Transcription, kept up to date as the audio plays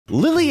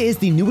Lily is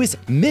the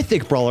newest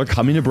Mythic Brawler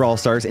coming to Brawl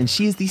Stars, and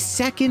she is the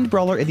second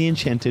brawler in the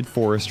Enchanted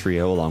Forest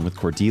trio along with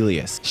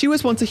Cordelius. She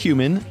was once a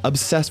human,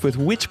 obsessed with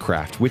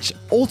witchcraft, which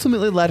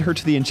ultimately led her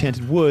to the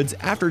Enchanted Woods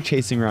after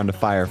chasing around a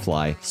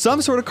firefly.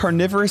 Some sort of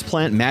carnivorous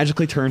plant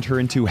magically turned her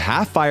into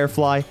half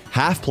firefly,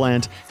 half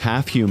plant,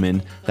 half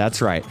human.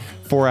 That's right.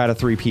 4 out of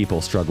 3 people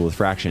struggle with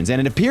fractions,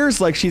 and it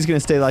appears like she's going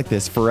to stay like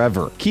this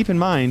forever. Keep in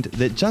mind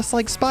that just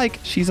like Spike,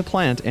 she's a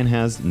plant and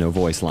has no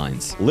voice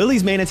lines.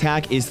 Lily's main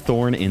attack is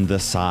Thorn in the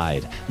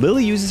Side.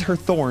 Lily uses her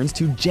thorns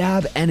to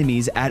jab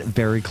enemies at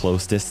very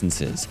close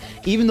distances.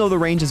 Even though the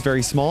range is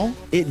very small,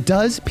 it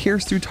does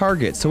pierce through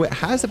targets, so it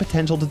has the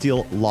potential to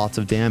deal lots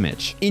of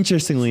damage.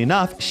 Interestingly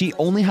enough, she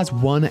only has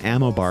 1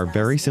 ammo bar,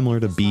 very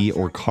similar to Bee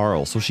or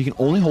Carl, so she can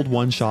only hold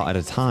 1 shot at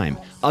a time.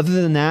 Other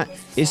than that,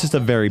 it's just a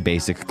very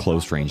basic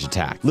close range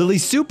attack.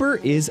 Lily's super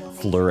is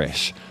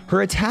Flourish.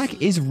 Her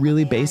attack is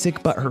really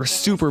basic, but her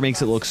super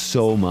makes it look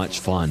so much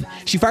fun.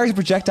 She fires a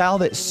projectile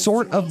that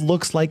sort of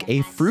looks like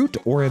a fruit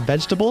or a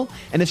vegetable,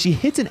 and if she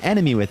hits an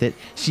enemy with it,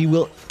 she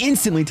will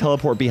instantly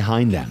teleport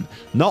behind them.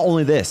 Not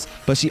only this,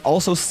 but she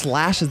also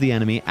slashes the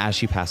enemy as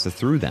she passes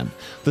through them.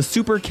 The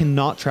super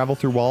cannot travel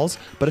through walls,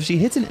 but if she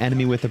hits an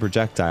enemy with a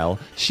projectile,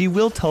 she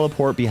will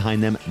teleport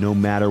behind them no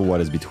matter what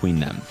is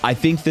between them. I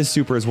think this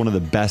super is one of the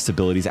best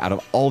abilities out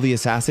of all the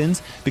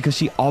assassins because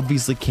she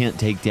obviously can't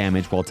take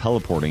damage while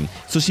teleporting,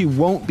 so she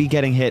won't be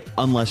getting hit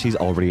unless she's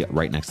already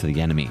right next to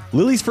the enemy.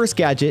 Lily's first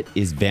gadget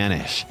is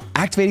Vanish.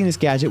 Activating this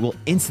gadget will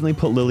instantly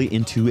put Lily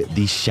into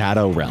the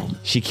Shadow Realm.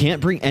 She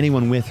can't bring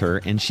anyone with her,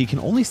 and she can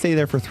only stay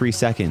there for 3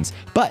 seconds,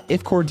 but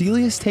if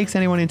Cordelius takes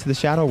anyone into the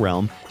Shadow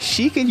Realm,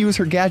 she can use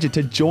her gadget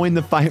to join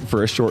the fight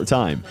for a short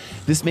time.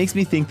 This makes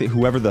me think that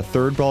whoever the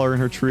 3rd brawler in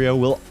her trio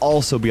will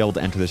also be able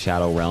to enter the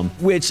Shadow Realm,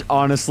 which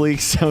honestly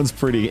sounds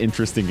pretty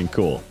interesting and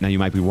cool. Now you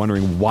might be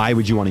wondering, why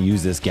would you want to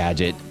use this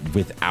gadget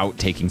without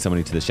taking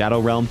somebody to the Shadow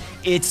Realm?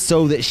 It's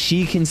so that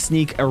she can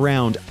sneak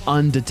around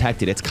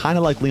undetected. It's kind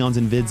of like Leon's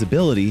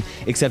invincibility,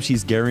 except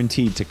she's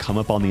guaranteed to come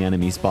up on the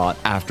enemy spot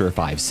after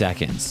 5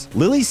 seconds.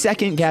 Lily's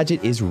second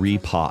gadget is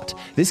Repot.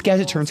 This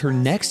gadget turns her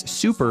next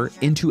super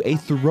into a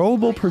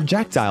throwable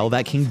projectile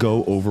that can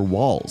go over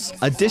walls.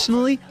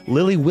 Additionally,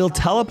 Lily will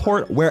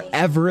teleport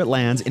wherever it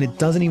lands, and it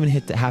doesn't even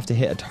have to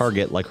hit a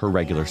target like her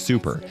regular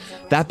super.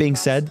 That being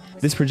said,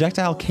 this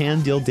projectile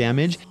can deal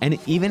damage, and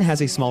it even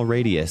has a small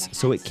radius,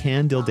 so it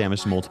can deal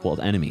damage to multiple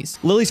enemies.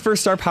 Lily's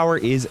first star power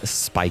is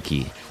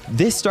Spiky.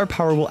 This star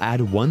power will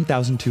add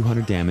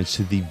 1,200 damage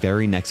to the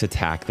very next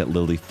attack that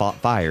Lily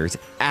fires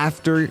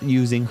after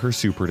using her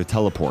super to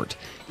teleport.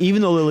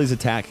 Even though Lily's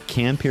attack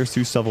can pierce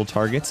through several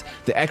targets,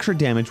 the extra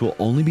damage will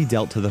only be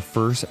dealt to the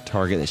first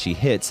target that she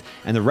hits,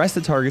 and the rest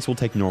of the targets will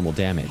take normal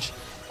damage.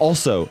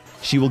 Also,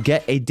 she will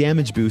get a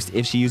damage boost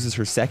if she uses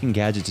her second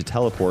gadget to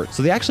teleport,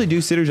 so they actually do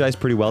synergize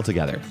pretty well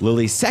together.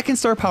 Lily's second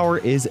star power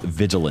is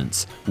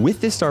Vigilance.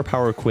 With this star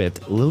power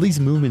equipped, Lily's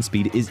movement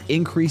speed is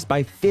increased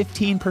by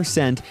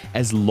 15%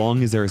 as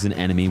long as there is an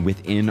enemy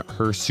within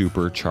her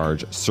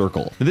supercharge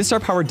circle. Now, this star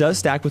power does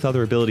stack with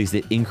other abilities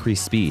that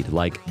increase speed,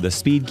 like the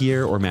speed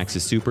gear or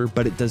Max's super,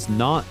 but it does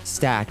not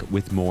stack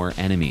with more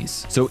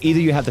enemies. So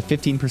either you have the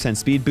 15%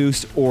 speed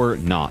boost or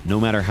not, no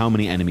matter how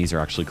many enemies are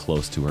actually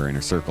close to her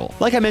inner circle.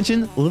 Like I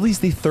mentioned, Lily's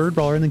the 3rd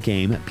brawler in the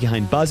game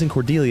behind Buzz and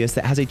Cordelius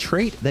that has a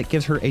trait that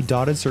gives her a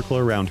dotted circle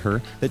around her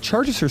that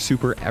charges her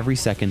super every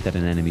second that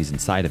an enemy is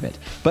inside of it.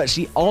 But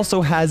she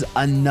also has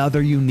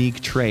another unique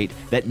trait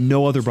that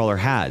no other brawler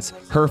has.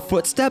 Her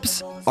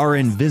footsteps are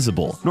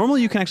invisible.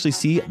 Normally you can actually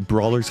see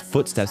brawlers'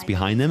 footsteps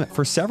behind them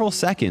for several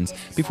seconds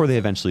before they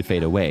eventually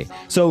fade away.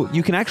 So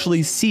you can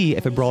actually see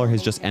if a brawler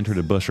has just entered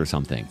a bush or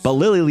something. But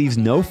Lily leaves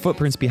no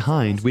footprints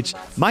behind, which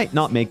might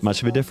not make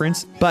much of a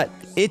difference, but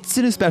it's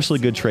an especially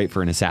good trait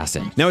for an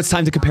assassin. Now it's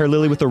time to compare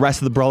Lily with the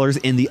rest of the brawlers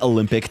in the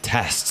Olympic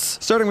tests.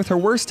 Starting with her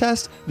worst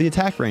test, the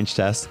attack range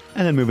test,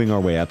 and then moving our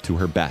way up to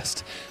her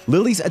best.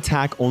 Lily's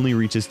attack only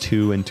reaches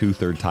 2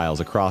 2/3 tiles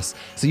across,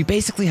 so you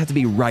basically have to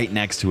be right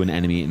next to an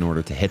enemy in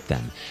order to hit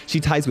them. She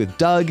ties with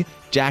Doug,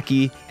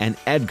 Jackie, and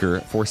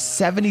Edgar for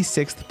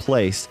 76th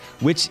place,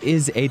 which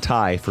is a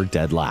tie for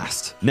dead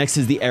last. Next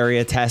is the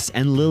area test,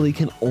 and Lily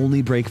can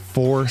only break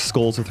 4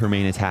 skulls with her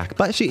main attack,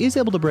 but she is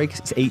able to break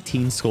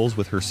 18 skulls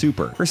with her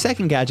super. Her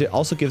second gadget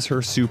also gives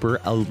her super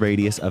a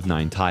radius of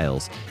 9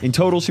 tiles. In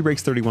total, she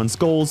breaks 31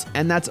 skulls,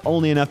 and that's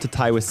only enough to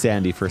tie with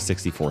Sandy for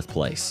 64th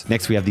place.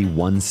 Next, we have the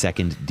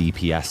 1-second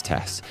DPS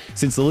test.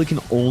 Since Lily can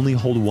only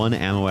hold 1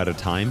 ammo at a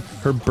time,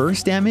 her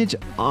burst damage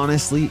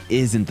honestly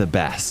isn't the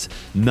best.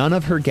 None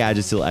of her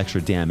gadgets deal extra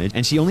damage,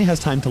 and she only has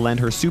time to land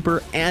her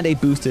super and a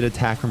boosted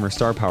attack from her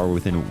star power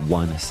within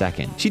 1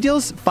 second. She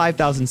deals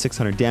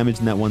 5,600 damage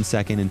in that 1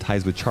 second and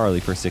ties with Charlie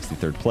for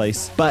 63rd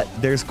place, but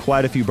there's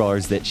quite a few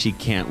brawlers that she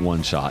can't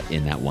one-shot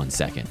in that 1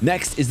 second.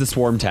 Next is the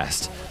swarm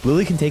test.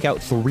 Lily can take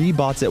out 3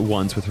 bots at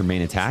once with her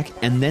main attack,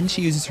 and then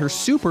she uses her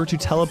super to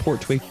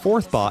teleport to a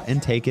 4th bot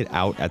and take it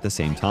out at the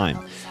same time.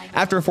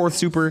 After a 4th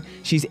super,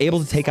 she's able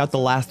to take out the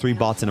last 3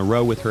 bots in a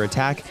row with her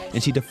attack,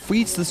 and she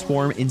defeats the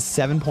swarm in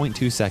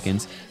 7.2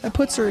 seconds. That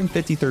puts her in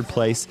 53rd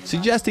place,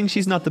 suggesting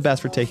she's not the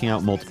best for taking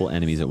out multiple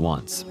enemies at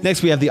once.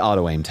 Next, we have the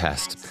auto aim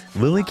test.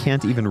 Lily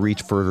can't even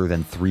reach further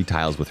than 3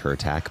 tiles with her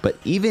attack, but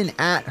even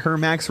at her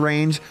max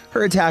range,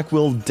 her attack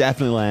will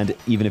definitely land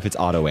even if it's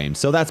auto aim,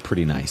 so that's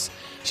pretty nice.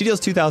 She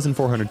deals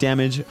 2,400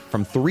 damage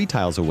from 3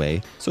 tiles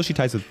away, so she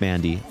ties with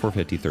Mandy for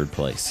 53rd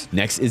place.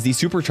 Next is the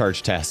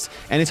supercharge test,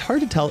 and it's hard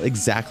to tell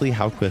exactly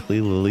how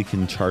quickly Lily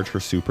can charge her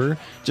super,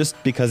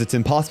 just because it's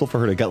impossible for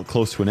her to get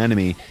close to an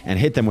enemy and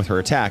hit them with her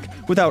attack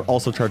without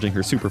also charging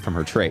her super from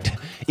her trait.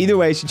 Either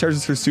way, she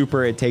charges her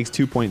super, it takes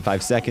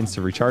 2.5 seconds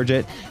to recharge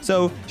it,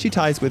 so she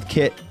ties with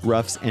Kit,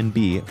 Ruffs, and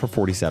Bee for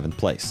 47th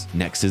place.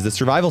 Next is the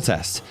survival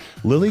test.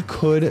 Lily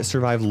could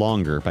survive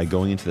longer by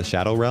going into the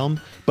Shadow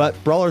Realm,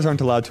 but brawlers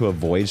aren't allowed to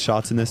avoid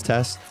shots in this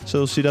test,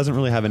 so she doesn't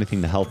really have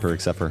anything to help her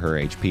except for her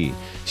HP.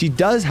 She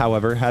does,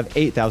 however, have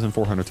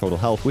 8,400 total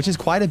health, which is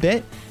quite a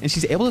bit, and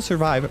she's able to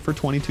survive for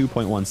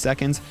 22.1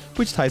 seconds,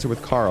 which ties her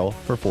with Carl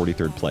for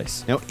 43rd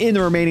place. Now, in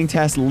the remaining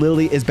tests,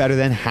 Lily is better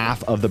than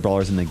half of the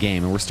brawlers in the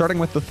game, and we're starting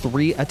with the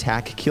 3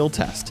 attack kill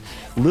test.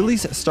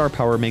 Lily's star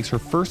power makes her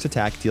first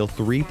attack deal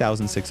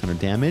 3,600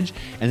 damage,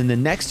 and then the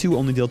next 2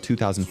 only deal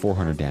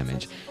 2,400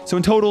 damage. So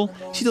in total,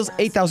 she deals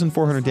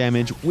 8,400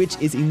 damage, which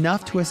is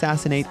enough to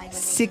assassinate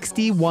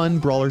 61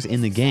 brawlers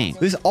in the game.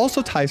 This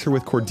also ties her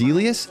with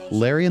Cordelius,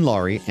 Larry and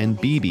Laurie, and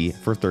BB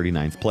for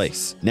 39th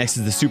place. Next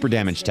is the super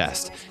damage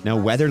test. Now,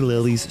 whether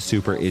Lily's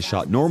super is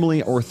shot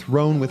normally or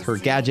thrown with her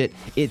gadget,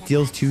 it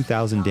deals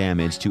 2,000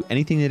 damage to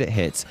anything that it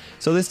hits,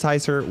 so this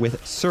ties her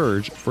with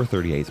Surge for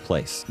 38th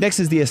place. Next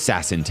is the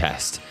assassin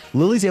test.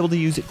 Lily's able to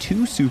use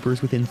 2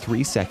 supers within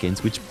 3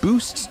 seconds, which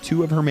boosts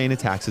 2 of her main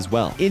attacks as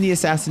well. In the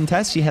assassin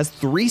test, she has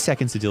 3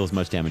 seconds to deal as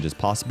much damage as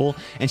possible,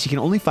 and she can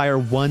only fire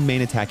 1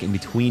 main attack in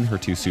between her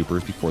 2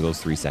 supers before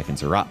those 3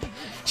 seconds are up.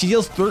 She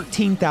deals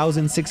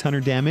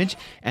 13,600 damage,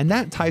 and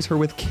that ties her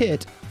with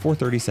Kit for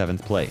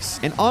 37th place.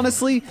 And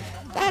honestly,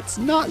 that's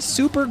not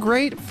super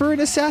great for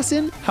an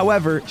assassin.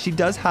 However, she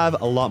does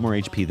have a lot more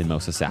HP than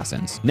most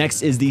assassins.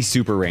 Next is the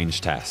super range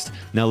test.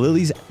 Now,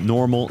 Lily's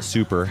normal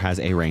super has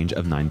a range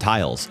of 9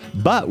 tiles,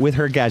 but with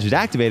her gadget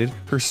activated,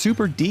 her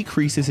super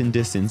decreases in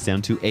distance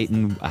down to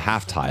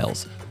 8.5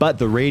 tiles. But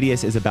the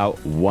radius is about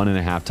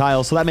 1.5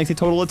 tiles, so that makes a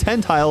total of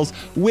 10 tiles,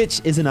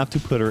 which is enough to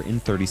put her in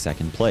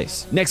 32nd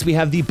place. Next, we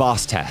have the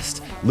boss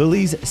test.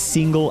 Lily's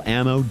single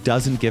ammo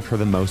doesn't give her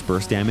the most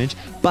burst damage,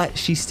 but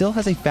she still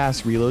has a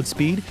fast reload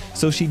speed,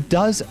 so she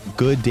does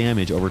good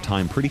damage over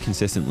time pretty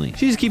consistently.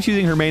 She just keeps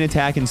using her main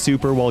attack and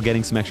super while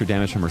getting some extra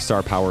damage from her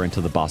star power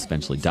until the boss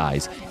eventually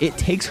dies. It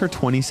takes her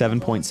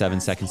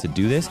 27.7 seconds to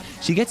do this.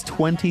 She gets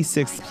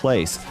 26th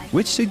place,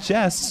 which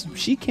suggests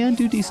she can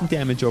do decent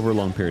damage over a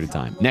long period of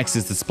time. Next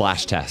is the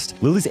splash test.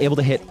 Lily's able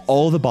to hit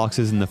all the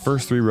boxes in the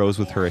first 3 rows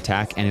with her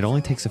attack, and it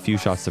only takes a few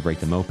shots to break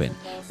them open.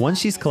 Once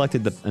she's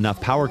collected enough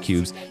power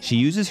cubes, she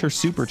uses her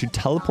super to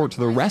teleport to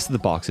the rest of the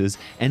boxes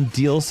and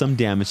deal some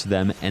damage to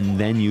them, and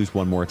then use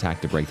 1 more attack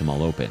to break them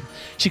all open.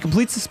 She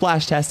completes the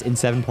splash test in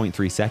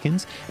 7.3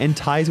 seconds and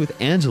ties with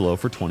Angelo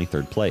for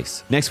 23rd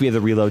place. Next, we have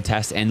the reload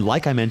test, and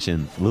like I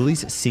mentioned,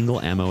 Lily's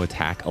single ammo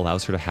attack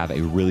allows her to have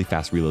a really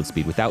fast reload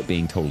speed without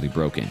being totally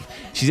broken.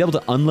 She's able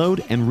to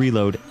unload and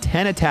reload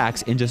 10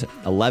 attacks in just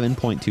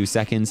 11.2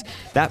 seconds.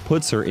 That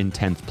puts her in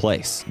 10th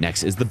place.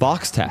 Next is the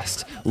box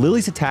test.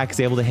 Lily's attack is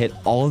able to hit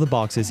all of the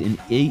boxes in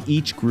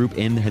each group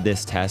in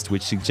this test,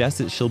 which suggests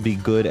that she'll be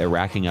good at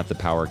racking up the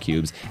power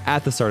cubes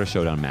at the start of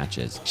showdown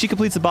matches. She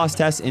completes the boss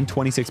test in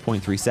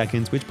 26.3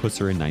 seconds, which puts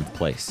her in 9th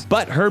place.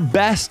 But her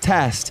best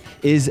test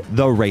is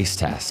the race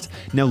test.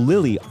 Now,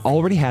 Lily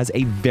already has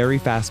a very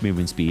fast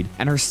movement speed,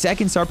 and her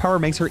second star power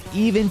makes her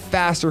even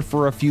faster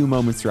for a few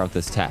moments throughout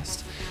this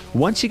test.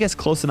 Once she gets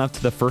close enough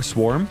to the first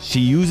swarm, she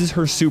uses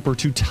her super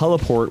to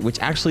teleport, which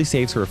actually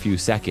saves her a few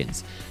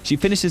seconds. She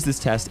finishes this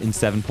test in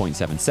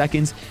 7.7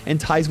 seconds and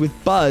ties with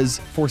Buzz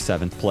for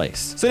 7th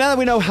place. So now that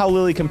we know how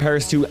Lily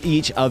compares to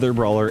each other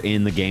brawler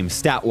in the game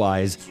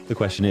stat-wise, the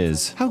question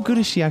is, how good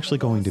is she actually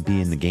going to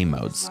be in the game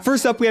modes?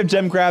 First up, we have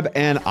Gem Grab,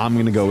 and I'm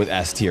going to go with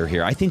S tier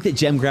here. I think that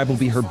Gem Grab will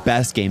be her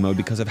best game mode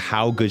because of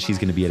how good she's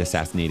going to be at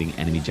assassinating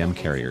enemy gem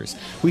carriers.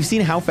 We've seen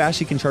how fast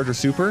she can charge her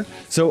super,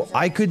 so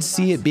I could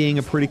see it being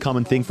a pretty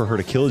common thing for her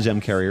to kill a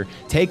gem carrier,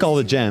 take all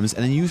the gems,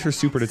 and then use her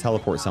super to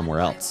teleport somewhere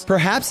else.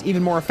 Perhaps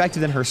even more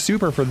effective than her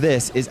super for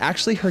this is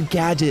actually her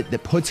gadget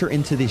that puts her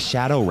into the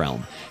Shadow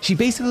Realm. She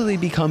basically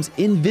becomes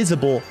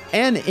invisible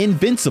and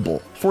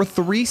invincible for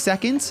 3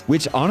 seconds,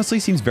 which honestly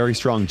seems very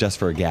strong just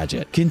for a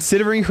gadget.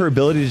 Considering her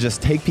ability to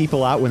just take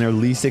people out when they're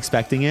least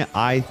expecting it,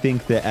 I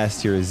think the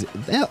S tier is,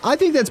 I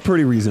think that's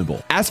pretty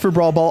reasonable. As for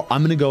Brawl Ball,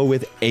 I'm gonna go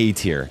with A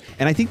tier.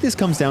 And I think this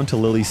comes down to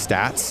Lily's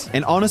stats.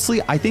 And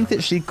honestly, I think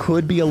that she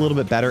could be a little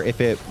bit better if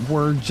it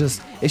were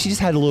just if she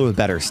just had a little bit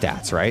better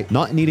stats, right?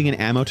 Not needing an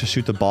ammo to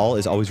shoot the ball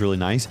is always really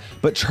nice,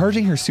 but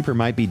charging her super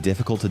might be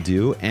difficult to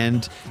do,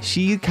 and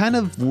she kind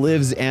of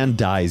lives and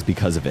dies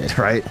because of it,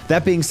 right?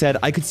 That being said,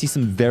 I could see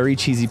some very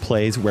cheesy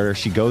plays where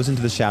she goes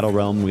into the Shadow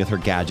Realm with her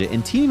gadget,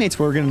 and teammates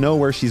were going to know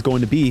where she's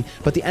going to be,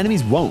 but the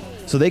enemies won't.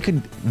 So they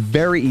could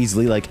very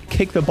easily like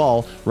kick the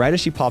ball right as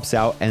she pops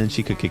out, and then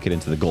she could kick it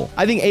into the goal.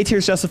 I think A tier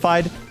is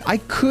justified. I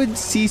could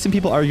see some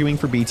people arguing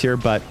for B tier,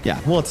 but yeah,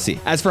 we'll have to see.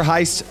 As for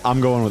Heist,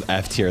 I'm going with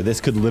F tier. This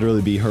could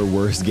literally be her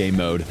worst game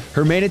mode.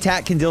 Her main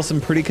attack can deal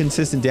some pretty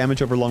consistent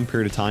damage over a long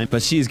period of time,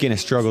 but she's going to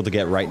struggle to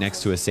get right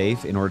next to a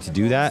safe in order to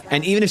do that.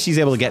 And even if she's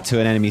able to get to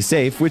an enemy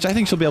safe, which I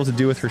think she'll be able to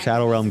do with her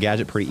Shadow Realm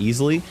gadget pretty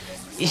easily,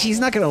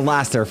 she's not going to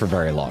last there for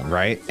very long,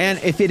 right? And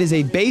if it is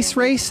a base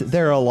race,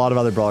 there are a lot of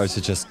other brawlers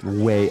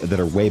that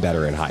are way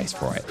better at Heist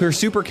for it. Her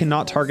super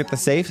cannot target the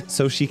safe,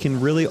 so she can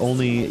really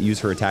only use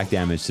her attack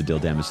damage to deal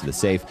damage to the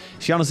safe.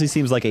 She honestly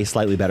seems like a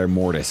slightly better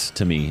Mortis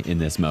to me in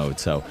this mode,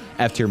 so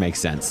F tier makes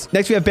sense.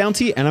 Next we have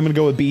Bounty, and I'm going to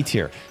go with B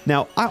tier.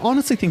 Now, I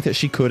honestly think that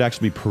she could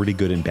actually be pretty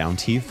good in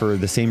Bounty for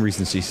the same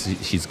reasons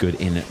she's good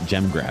in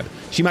Gem Grab.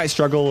 She might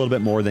struggle a little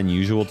bit more than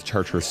usual to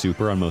charge her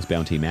super on most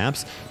Bounty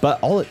maps,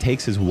 but all it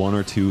takes is 1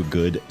 or 2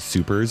 good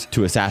supers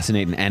to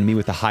assassinate an enemy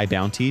with a high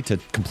bounty to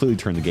completely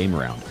turn the game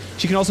around.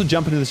 She can also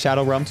jump into the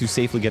Shadow Realm to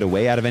safely get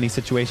away out of any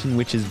situation,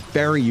 which is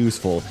very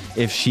useful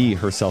if she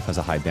herself has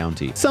a high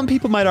bounty. Some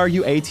people might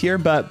argue A tier,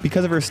 but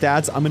because of her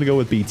stats, I'm going to go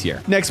with B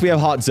tier. Next, we have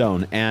Hot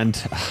Zone, and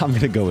I'm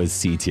going to go with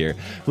C tier.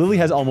 Lily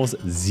has almost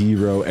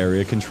 0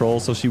 area control,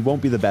 so she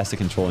won't be the best at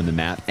controlling the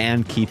map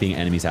and keeping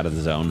enemies out of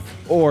the zone,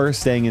 or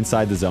staying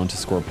inside the zone to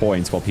score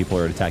points while people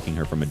are attacking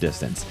her from a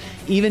distance.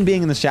 Even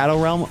being in the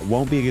Shadow Realm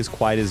won't be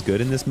quite as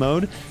good in this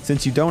mode,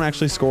 since you don't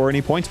actually score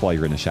any points while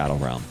you're in the Shadow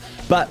Realm.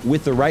 But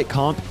with the right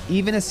comp,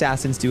 even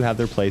assassins do have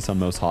their place on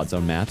most Hot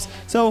Zone maps.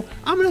 So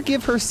I'm going to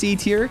give her C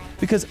tier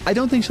because I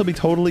don't think she'll be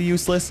totally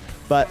useless,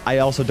 but I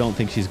also don't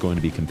think she's going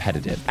to be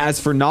competitive. As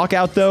for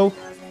Knockout though,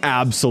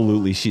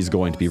 absolutely she's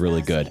going to be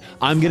really good.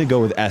 I'm going to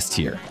go with S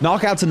tier.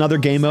 Knockout's another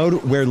game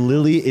mode where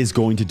Lily is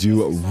going to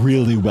do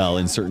really well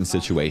in certain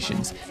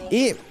situations.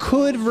 It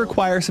could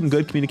require some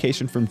good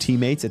communication from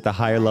teammates at the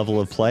higher level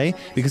of play,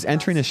 because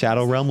entering the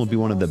Shadow Realm will be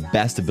one of the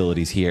best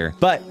abilities here.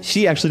 But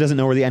she actually doesn't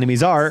know where the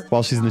enemies are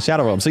while she's in the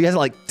Shadow Realm. So you have to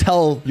like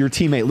tell your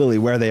teammate Lily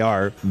where they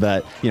are,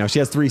 but you know, she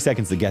has 3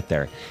 seconds to get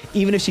there.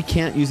 Even if she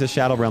can't use the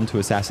Shadow Realm to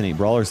assassinate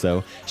brawlers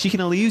though, she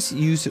can at least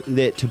use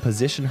it to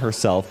position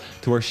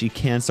herself to where she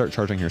can start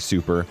charging her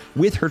super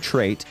with her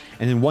trait,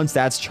 and then once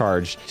that's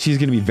charged, she's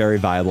going to be very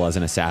viable as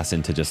an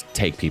assassin to just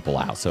take people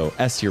out. So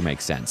S tier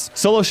makes sense.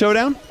 Solo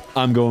Showdown,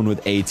 I'm going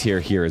with A tier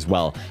here as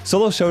well.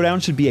 Solo Showdown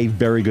should be a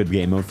very good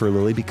game mode for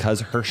Lily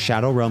because her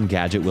Shadow Realm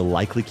gadget will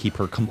likely keep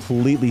her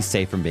completely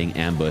safe from being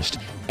ambushed,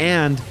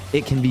 and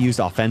it can be used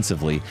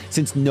offensively.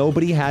 Since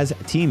nobody has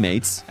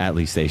teammates, at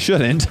least they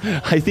shouldn't,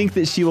 I think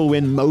that she will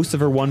win most of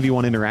her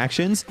 1v1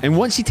 interactions. And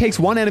once she takes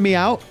one enemy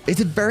out, it's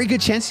a very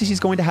good chance that she's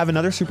going to have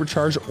another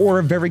supercharge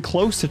or very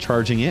close to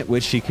charging it,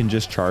 which she can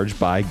just charge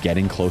by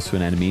getting close to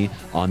an enemy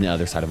on the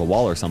other side of a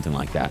wall or something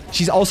like that.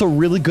 She's also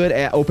really good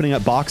at opening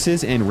up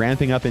boxes and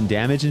ramping up in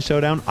damage in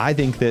Showdown. I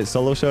think that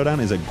Solo Showdown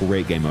is a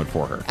great game mode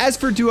for her. As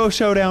for Duo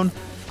Showdown,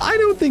 I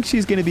don't think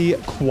she's going to be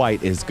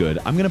quite as good.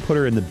 I'm going to put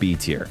her in the B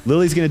tier.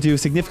 Lily's going to do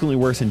significantly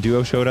worse in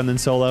Duo Showdown than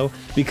Solo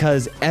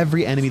because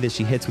every enemy that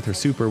she hits with her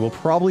super will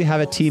probably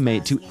have a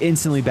teammate to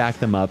instantly back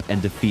them up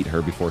and defeat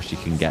her before she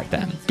can get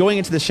them. Going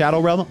into the Shadow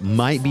Realm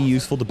might be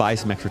useful to buy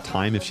some extra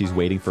time if she's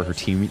waiting for her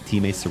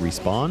teammates to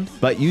respawn,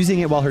 but using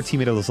it while her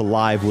teammate is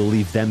alive will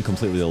leave them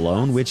completely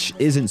alone, which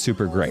isn't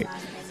super great.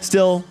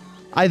 Still,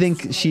 I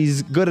think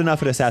she's good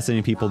enough at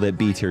assassinating people that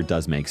B tier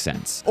does make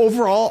sense.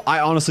 Overall, I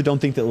honestly don't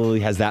think that Lily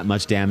has that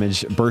much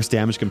damage, burst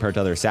damage compared to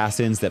other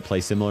assassins that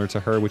play similar to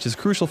her, which is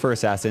crucial for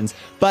assassins,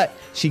 but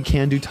she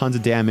can do tons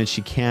of damage.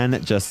 She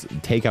can just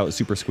take out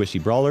super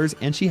squishy brawlers,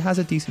 and she has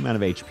a decent amount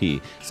of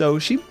HP. So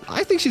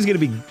I think she's going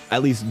to be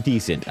at least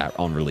decent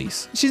on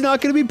release. She's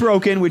not going to be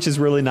broken, which is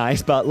really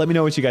nice, but let me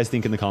know what you guys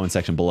think in the comment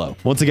section below.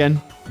 Once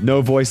again,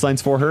 no voice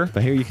lines for her,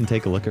 but here you can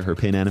take a look at her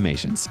pin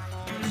animations.